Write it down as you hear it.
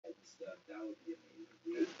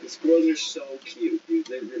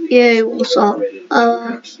Yeah, what's up?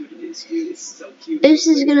 This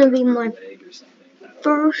is gonna be my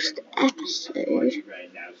first episode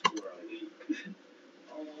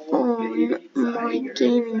on my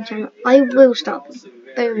gaming channel. I will start with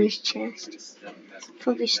bonus chest.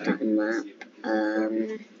 Probably starting map.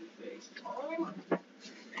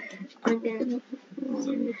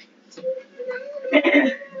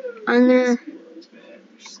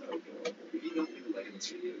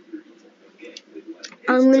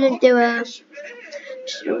 I'm gonna do a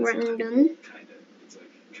random.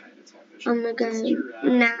 I'm gonna go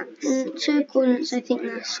 2 coordinates. I think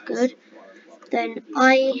that's good. Then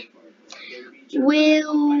I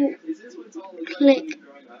will click.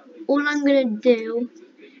 All I'm gonna do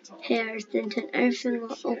here is then turn everything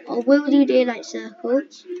off. I will do daylight circle.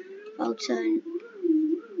 I'll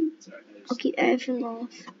keep everything off.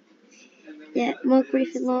 Yeah, mark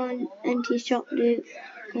briefing line, anti-shock loop,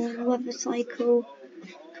 weather cycle,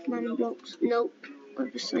 command blocks. Nope,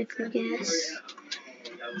 weather cycle, yes.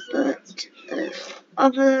 But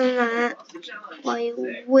other than that, I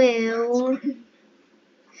will.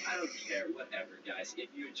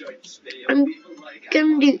 I'm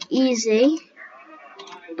gonna do easy,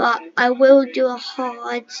 but I will do a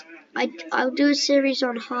hard. I'll do a series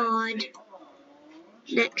on hard.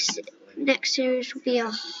 Next series will be a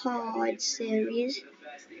hard series.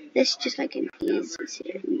 This is just like an easy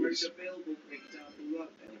series.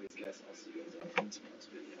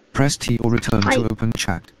 Press T or return to open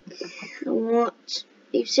chat. What?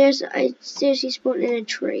 I seriously spawned in a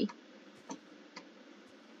tree.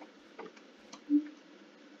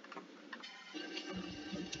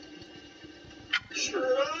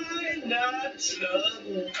 Try not to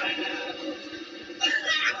laugh.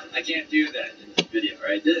 I can't do that in the video,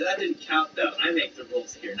 right? That didn't count though. I make the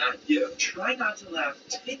rules here, not you. Try not to laugh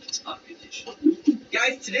TikTok edition.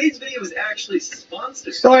 Guys, today's video is actually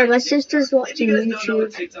sponsored. Sorry, my sister's watching YouTube. If you guys don't know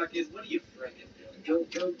what TikTok is, what are you freaking doing?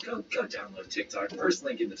 Go download TikTok. First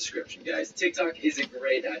link in the description, guys. TikTok is a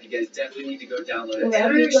great app. You guys definitely need to go download it. And I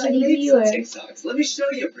actually made some TikToks. Let me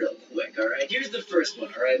show you real quick, alright? Here's the first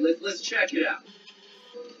one, alright? Let's check it out.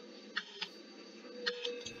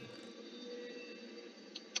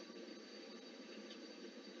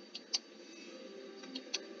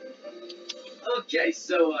 Okay,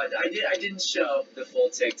 so I didn't show the full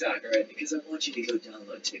TikTok, alright, because I want you to go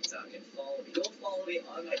download TikTok and follow me. Go follow me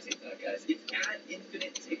on my TikTok, guys. It's at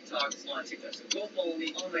Infinite TikToks on TikTok. So go follow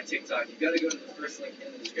me on my TikTok. You gotta go to the first link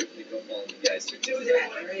in the description to go follow me, guys. So do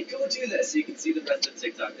that, alright? Go do that so you can see the rest of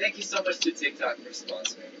TikTok. Thank you so much to TikTok for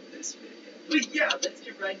sponsoring this video. But yeah, let's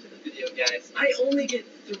get right into the video, guys. I only get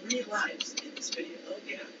 3 lives in this video. Oh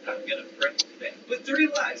yeah, I'm gonna frick fail. But 3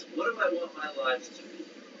 lives. What do I want my lives to be?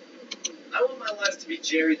 I want my lives to be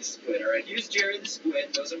Jerry the Squid, alright? Here's Jerry the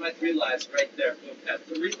Squid. Those are my 3 lives right there. Boom, have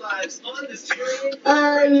 3 lives on the screen.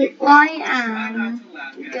 I am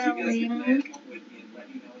going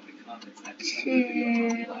to...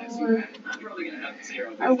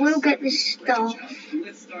 I will get this stuff.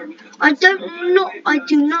 I do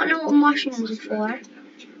not know what mushrooms are for.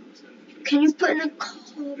 Can you put in the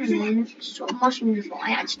comments what mushrooms are for?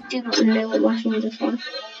 I actually do not know what mushrooms are for.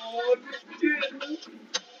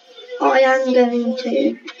 I am going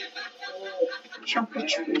to chop a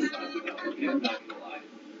tree.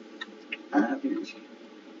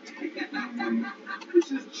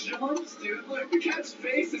 This is jumps, dude. Look, the cat's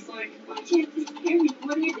face is like. Watch it, this is scary.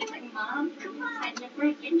 What are you doing, Mom? Come on, the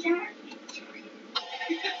freaking jerk.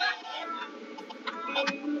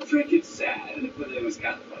 Freaking sad, but it was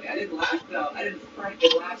kind of funny. I didn't laugh though. I didn't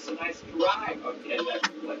freaking laugh, so nice try. Okay, that's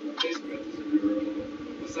like my face goes.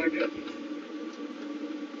 What's that good?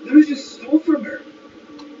 Literally just stole from her.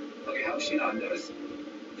 Okay, how is she not noticed?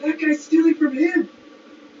 That guy's stealing from him.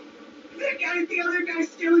 That guy, the other guy's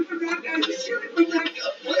stealing from that guy. He's stealing from that guy.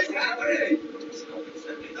 What is happening?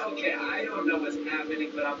 Okay, I don't know what's happening,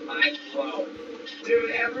 but I'm mind blown. Dude,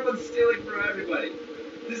 everyone's stealing from everybody.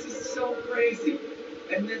 This is so crazy.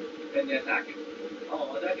 And then that guy.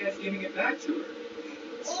 Oh, that guy's giving it back to her.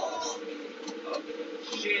 Oh,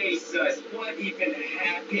 Jesus, what even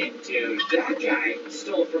happened, dude? That guy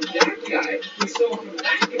stole from that guy. He stole from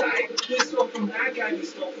that guy. He stole from that guy. He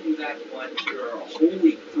stole from that one girl.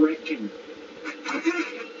 Holy frickin'.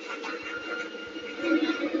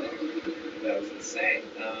 That was insane.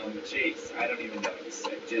 Jeez, I don't even know what to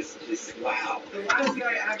say. Just wow. The last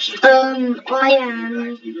guy actually. I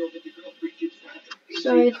am.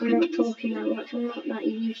 Sorry for not talking that much. I'm not that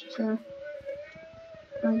used to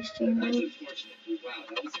streaming.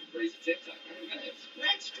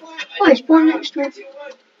 Oh, I spawned next to it.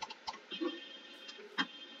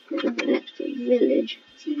 Next village.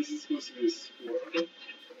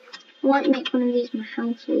 I might make one of these my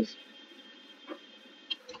houses.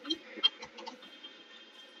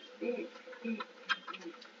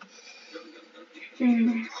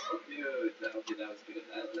 Dude, that was good.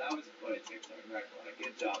 That was a funny TikTok.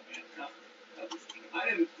 Good job, man. I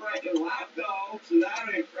didn't freaking laugh though, so I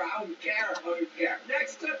don't care.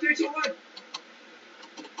 Next clip, 3, 2, 1.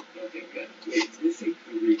 Okay, good. Wait, this ain't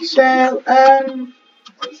 3. So,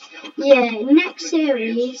 yeah, next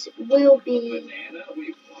series will be.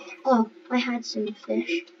 Oh, I had some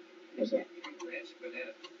fish. Where is it?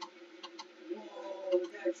 Whoa,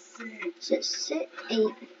 that's sick. Is it 6?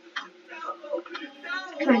 8?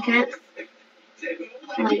 Come on, cat.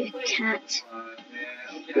 Oh, you cat.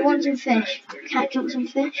 Who wants some fish? Cat, do you want some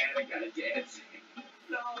fish?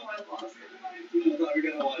 No, I lost it. We're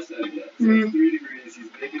gonna watch that again. So Mm. it's 3 degrees. He's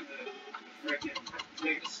making a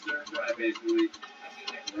stir fry basically. I feel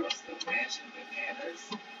like roast the ranch and bananas.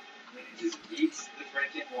 And he just eats the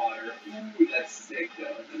freaking water. Ooh, that's sick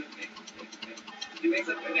though. He makes a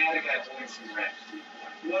banana guy holding some ranch.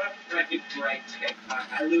 What a freaking great TikTok.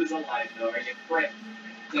 I lose a life though. Are you freaking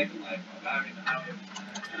take a life off?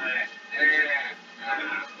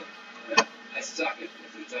 I suck at this.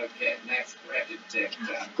 It's okay. Next freaking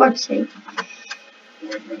TikTok. God's sake.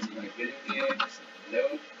 Boyfriends play video games.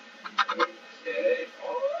 Nope. Okay.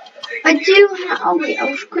 I do have. Oh wait,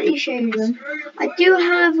 I'll quickly show you them. I do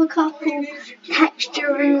have a couple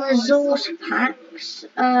texture and resource packs.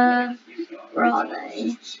 Where are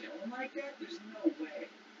they?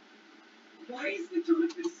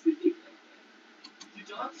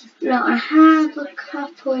 No, I have a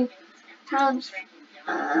couple.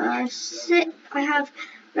 I have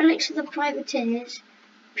relics of the privateers,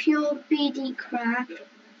 pure BD craft,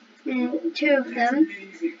 2 of them.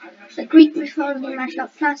 The Greek mythology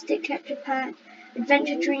mashup, plastic texture pack,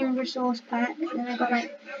 adventure dream resource pack, and then I got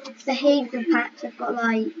like behavior packs. I've got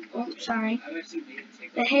like,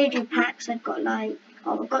 behavior packs. I've got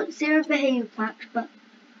 0 behavior packs, but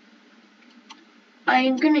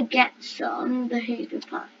I'm gonna get some behavior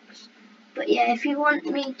packs. But yeah, if you want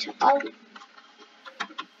me to, I'll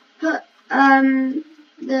put them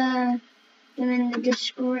in the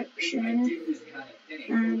description.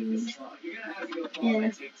 And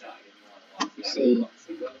yeah, see.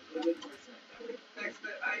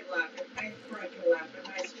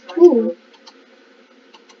 Ooh.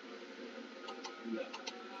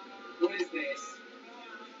 What is this?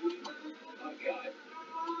 Oh god.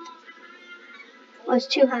 Oh, it's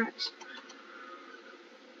 2 hats.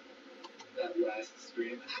 That last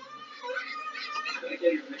stream. I can't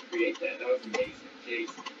even recreate that. That was amazing. Jeez.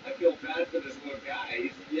 I feel bad for this little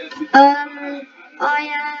guy. Yes. I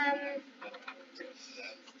am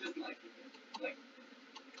Just like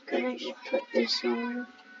gonna just put this on,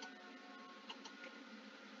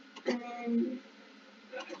 and then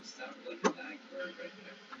that sounds like a lag bird right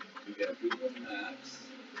there. We got Google Maps.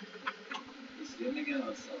 It's zooming in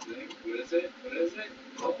on something. What is it?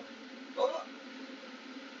 Oh. Oh.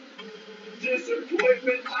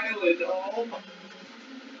 Disappointment Island. Oh.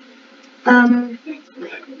 That's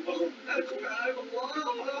right. Oh, that's where I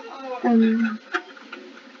belong.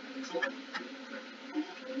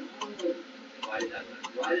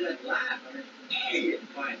 Why did I laugh? Hey,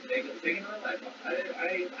 fine, take another life off. I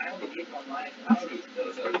only keep on life. I don't need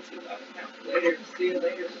those other 2 left. Later, see you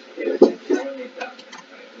later. I don't need that.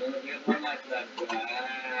 Alright, we have 1 life left.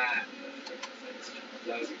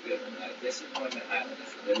 That was a good one. Disappointment Island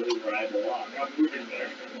is literally where I belong. I'm moving there.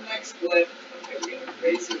 Next clip. Okay, we're gonna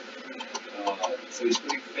erase it. So he's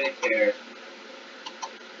putting fake hair.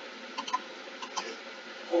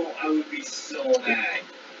 Oh, I would be so mad.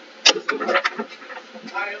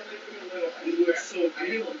 I only put a little. It looks so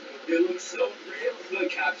real. It looks so real. The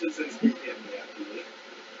caption says you hit me afterwards.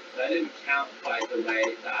 That didn't count, by the way.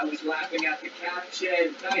 I was laughing at the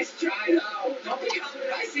caption. Nice try, though. Don't be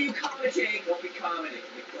commenting. I see you commenting. Don't be commenting.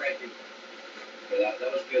 You're correcting. Yeah,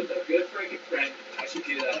 that was good, though. Good freaking friend. I should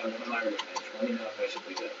do that on one of my roommates. Let me know if I should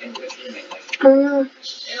do that. And which roommate I should do.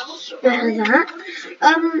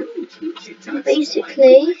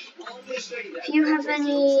 basically, if you have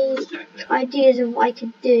any ideas of what I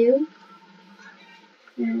could do,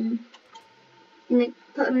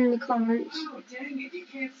 put them in the comments.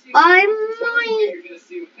 I might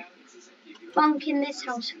bunk in this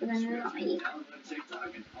house for the night.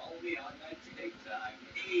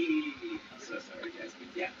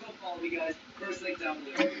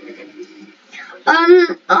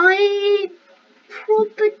 I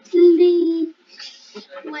probably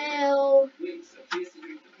will.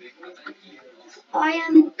 I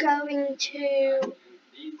am going to.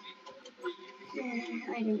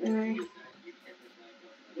 I don't know.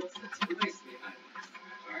 What's the twist behind this?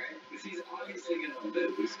 Alright? Because he's obviously gonna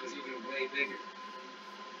lose because he's way bigger.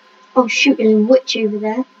 Oh shoot, there's a witch over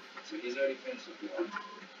there. So he's already finished with one.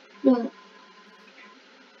 Look.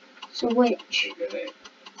 It's a witch.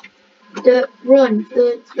 Okay. Run.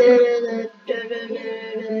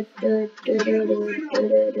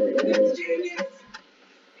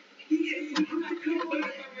 Now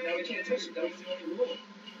we can't touch it. That was the only rule.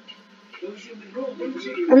 That was the only rule.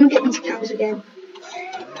 I'm gonna get these cows again.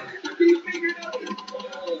 You figured it out.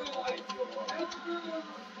 Oh my god.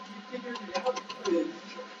 You figured it out.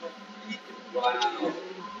 Wow.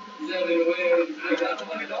 He's having a win. I got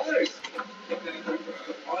 $100.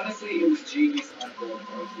 Honestly, it was genius on both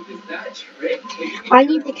parts because that trick. I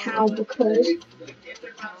need the cow because Like, if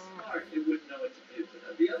they're not smart, they wouldn't know what to do.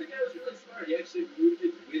 But the other guy was really smart. He actually moved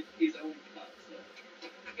it with his own cup. So,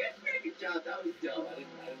 good job. That was dumb. I didn't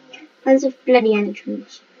like there's a bloody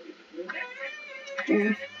entrance.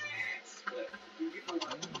 Yeah. split.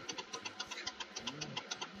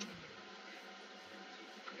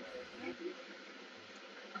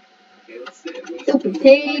 Okay, let's see. Stupid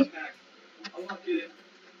pig. I'll not get it.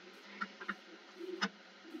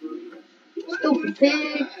 Stupid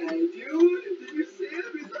pig. Dude, did you see him?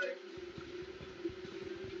 He's like,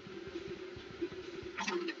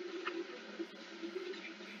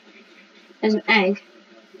 There's an egg.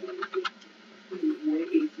 what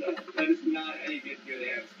is that? That is not how you get good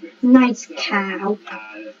answers. Nice cow.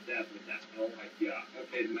 That's definitely not. Oh my god.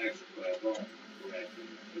 Okay, next question.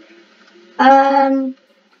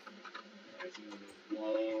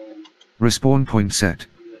 Whoa. Respawn point set.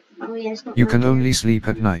 Oh yeah, it's not. You can night yet. only sleep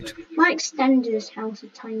at night. Might extend this house a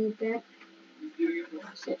tiny bit.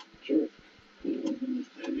 That's it. He's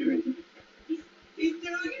doing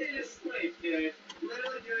it in his sleep, dude.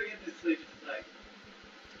 Literally doing it in his sleep. It's like.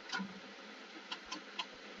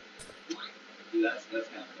 Dude, that's kind of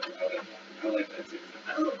cool. I like that too. I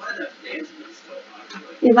don't know why that dance was so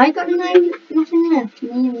awkward. Have I got nothing left?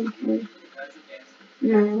 No. That's a dance.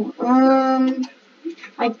 No.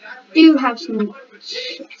 I do have some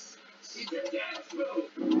chests. It's a dance move.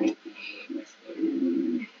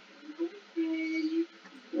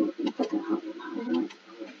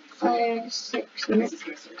 Right. 6 in it.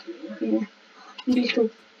 Yeah. These go.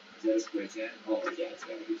 Is that a square tan? Oh, yeah, it's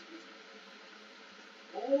gotta be square.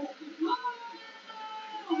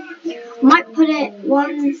 Might put it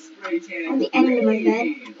one It's a spray tan. on the end of my bed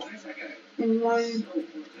Why is that guy and one so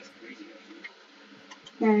that's crazy,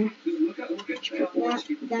 actually. there. Dude, look at Put that.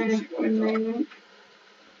 that there for a moment.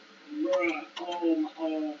 Bruh,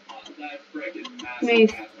 oh, that freaking massive Move.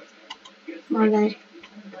 cat was there. My bed.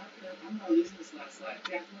 I'm not losing this last slide.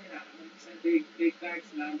 Definitely not 100% big facts,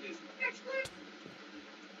 and I'm losing.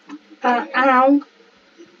 Ow.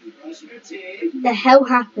 Brush your teeth. The hell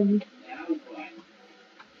happened? Now what?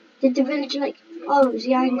 Did the villager like, oh, it was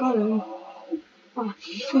the Iron Golem? Oh, Oh,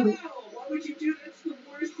 shoot. no! Why would you do that? That's the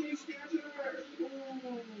worst thing ever. Ooh.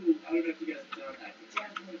 I don't know if you guys have done that.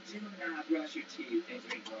 Definitely do not brush your teeth and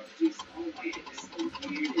drink orange juice. Oh my, it is the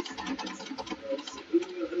weirdest thing. It's gross.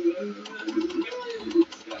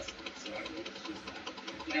 Disgusting. Sorry, it's just not.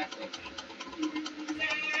 Definitely.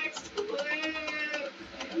 Next clip! Hey,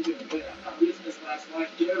 I'm doing good. I'm not losing this last one.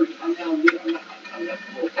 Jerry, I'm now losing. I'm not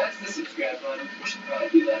cool. That's the subscribe button. We should probably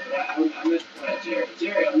do that, but I'm just Jerry.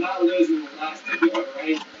 Jerry, I'm not losing the last video,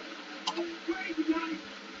 alright?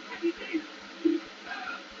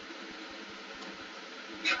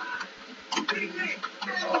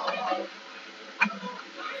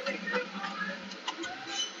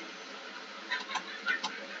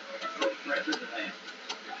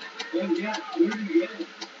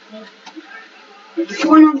 If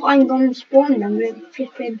one of Iron Golem spawned them, we're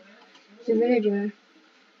flipping the villager.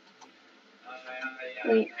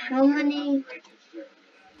 Wait, how many?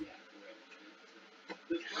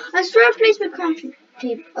 I saw a place with crafting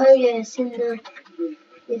tape. Oh yes, in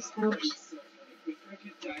this house.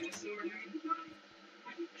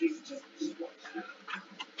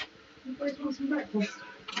 You boys want some breakfast?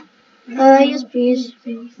 Yes please.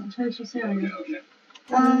 Some toasted cereal.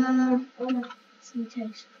 Some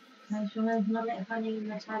toast. Toast with anything on it, honey,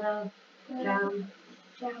 Nutella, jam.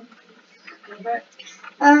 Yogurt.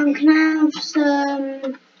 Can I have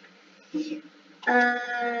some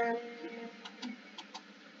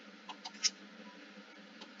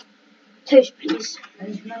toast please?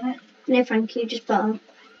 Anything on it? No thank you, just butter.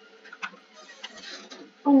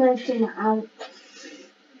 I'm gonna thin it out.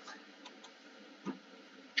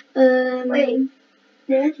 Wait.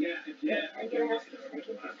 Yeah? I'm gonna ask you if I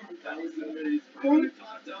can just have Yeah?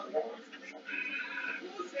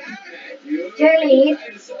 Dude, Jerry.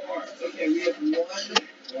 dinosaur. Okay, we have one more.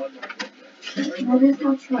 What is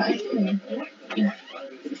that for ice cream?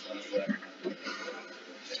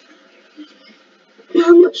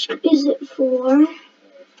 How much is it for?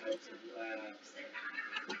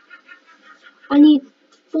 I need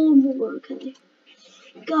 4 more, okay.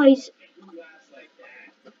 Guys,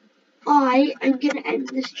 I am gonna end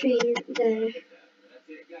the stream there.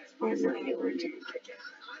 Oh no, I don't want to.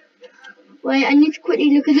 Wait, I need to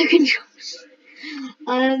quickly look at the controls.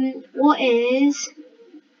 What is...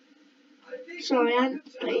 Sorry, I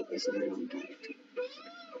haven't played this in a long time.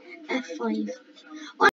 F5.